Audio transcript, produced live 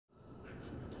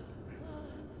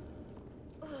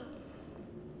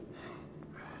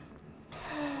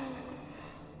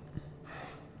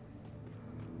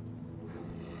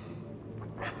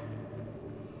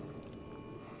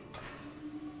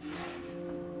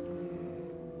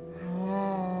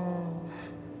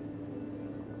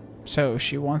So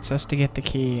she wants us to get the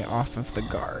key off of the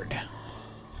guard.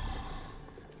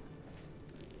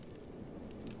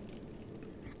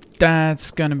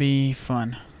 That's gonna be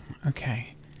fun.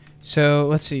 Okay. So,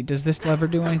 let's see. Does this lever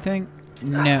do anything?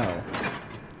 No.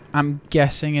 I'm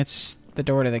guessing it's the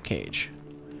door to the cage.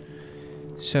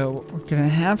 So, what we're gonna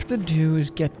have to do is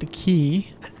get the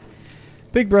key.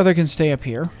 Big Brother can stay up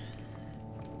here.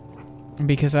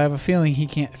 Because I have a feeling he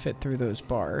can't fit through those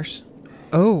bars.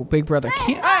 Oh, Big Brother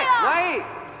can't. Hey, wait!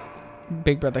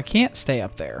 Big Brother can't stay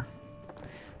up there.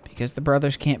 Because the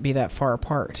brothers can't be that far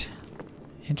apart.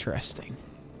 Interesting.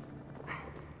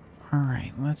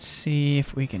 Alright, let's see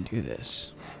if we can do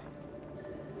this.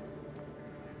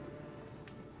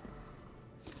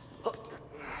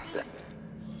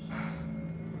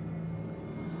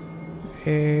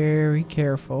 Very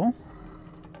careful.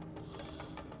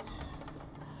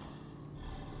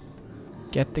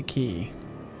 Get the key.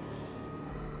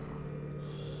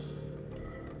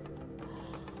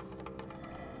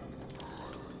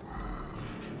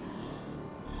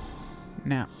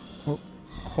 Now,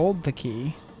 hold the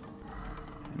key.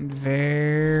 And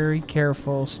very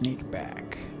careful sneak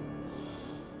back.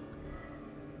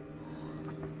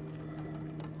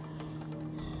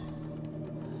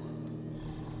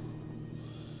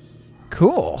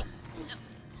 Cool.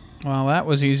 Well, that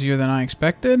was easier than I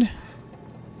expected.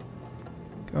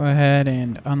 Go ahead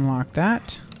and unlock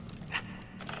that.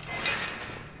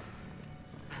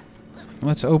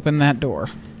 Let's open that door.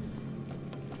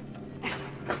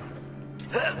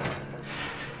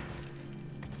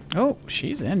 Oh,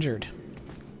 she's injured.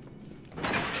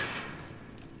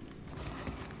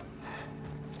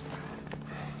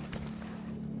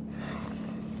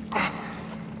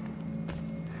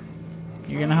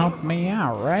 You're gonna help me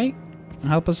out, right?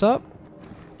 Help us up?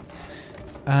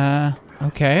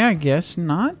 Okay, I guess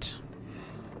not.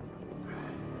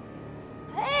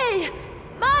 Hey,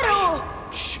 Maru!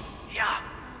 Shh, yeah.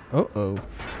 Uh-oh.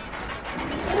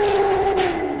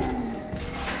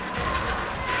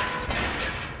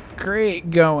 Great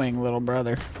going, little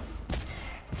brother.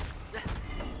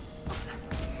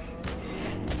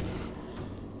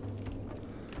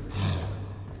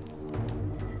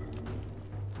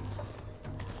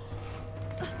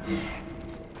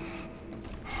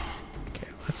 Okay,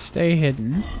 let's stay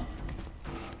hidden.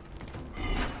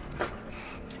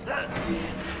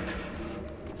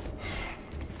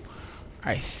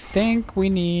 I think we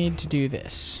need to do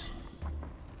this.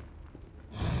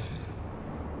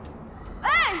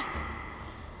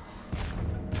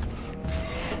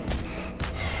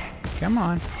 Come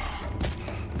on.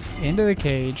 Into the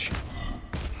cage.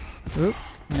 Oop.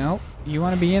 Nope. You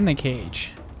want to be in the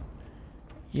cage.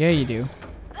 Yeah, you do.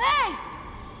 Hey!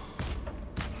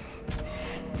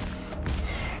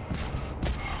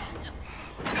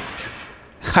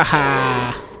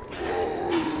 Haha.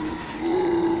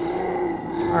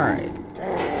 Alright.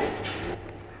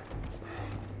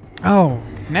 Oh,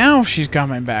 now she's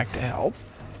coming back to help.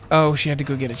 Oh, she had to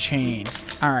go get a chain.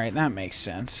 Alright, that makes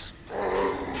sense.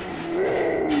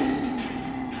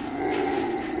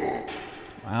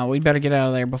 Well, we better get out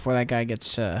of there before that guy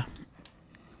gets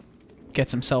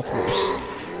himself loose.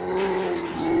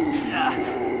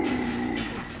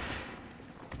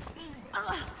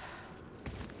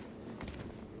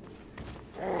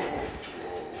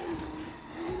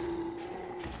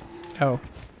 Oh.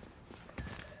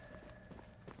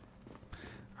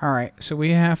 Alright, so we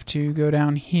have to go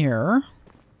down here.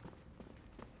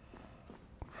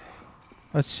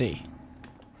 Let's see.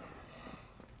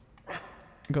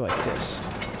 Go like this.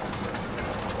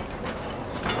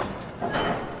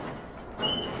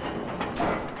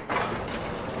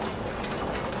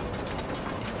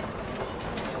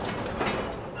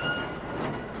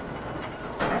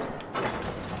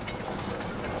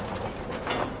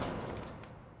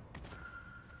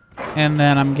 And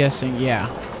then I'm guessing, yeah.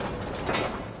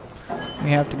 We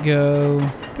have to go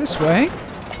this way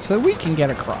so that we can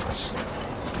get across.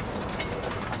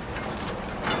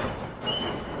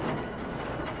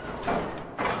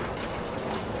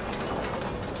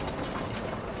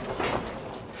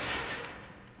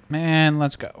 Man,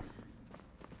 let's go.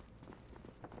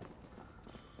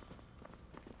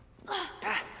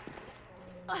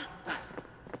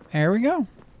 There we go.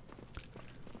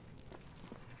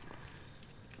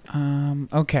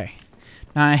 Okay.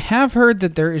 Now, I have heard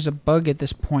that there is a bug at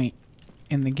this point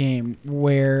in the game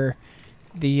where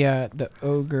the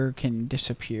ogre can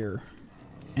disappear,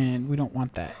 and we don't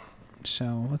want that.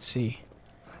 So, let's see.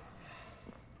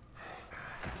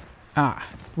 Ah,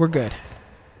 we're good.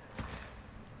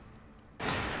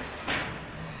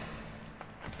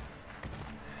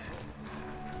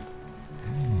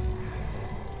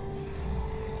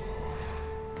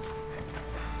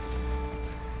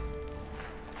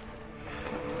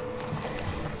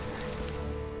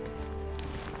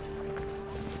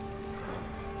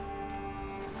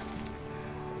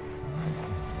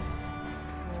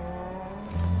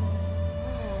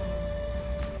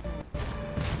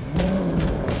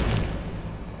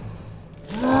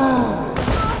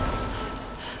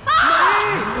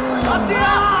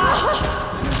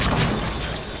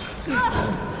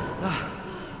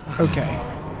 Okay.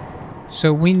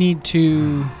 So we need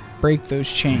to break those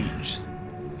chains.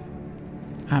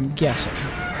 I'm guessing.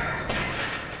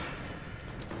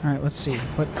 Alright, let's see.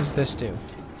 What does this do?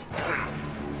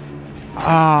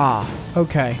 Ah,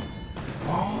 okay.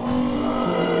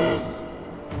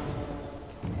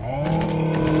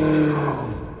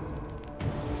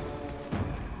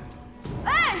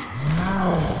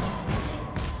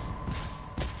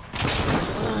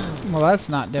 Well, that's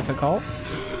not difficult.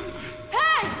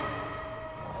 Hey!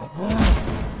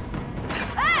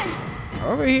 Hey!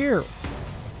 Over here.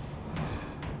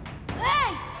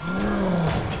 Hey!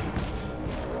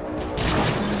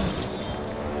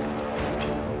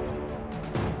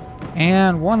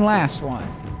 And one last one.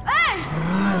 Hey!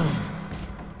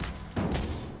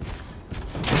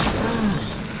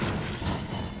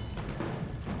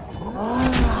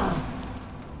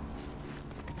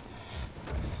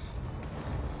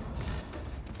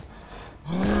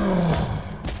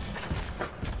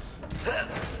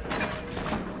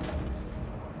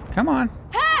 Come on.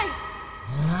 Hey!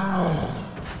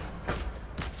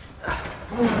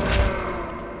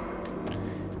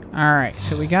 Alright,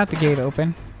 so we got the gate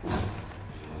open.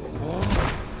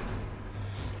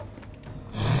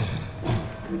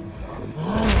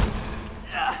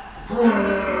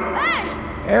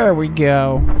 There we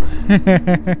go.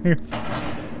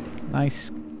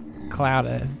 Nice cloud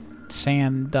of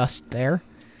sand dust there.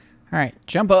 Alright,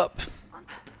 jump up.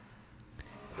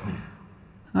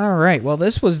 Alright, well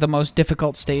this was the most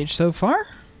difficult stage so far.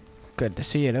 Good to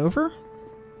see it over.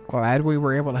 Glad we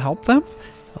were able to help them.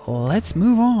 Let's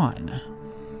move on.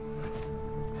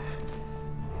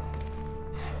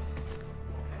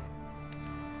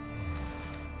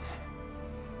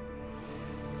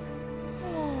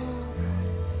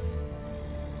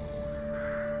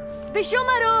 Bisho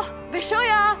Maro!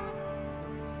 Bishoya!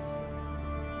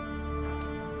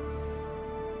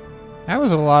 That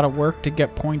was a lot of work to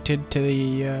get pointed to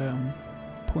the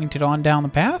pointed on down the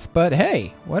path, but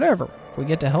hey, whatever. If we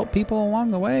get to help people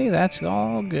along the way, that's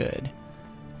all good.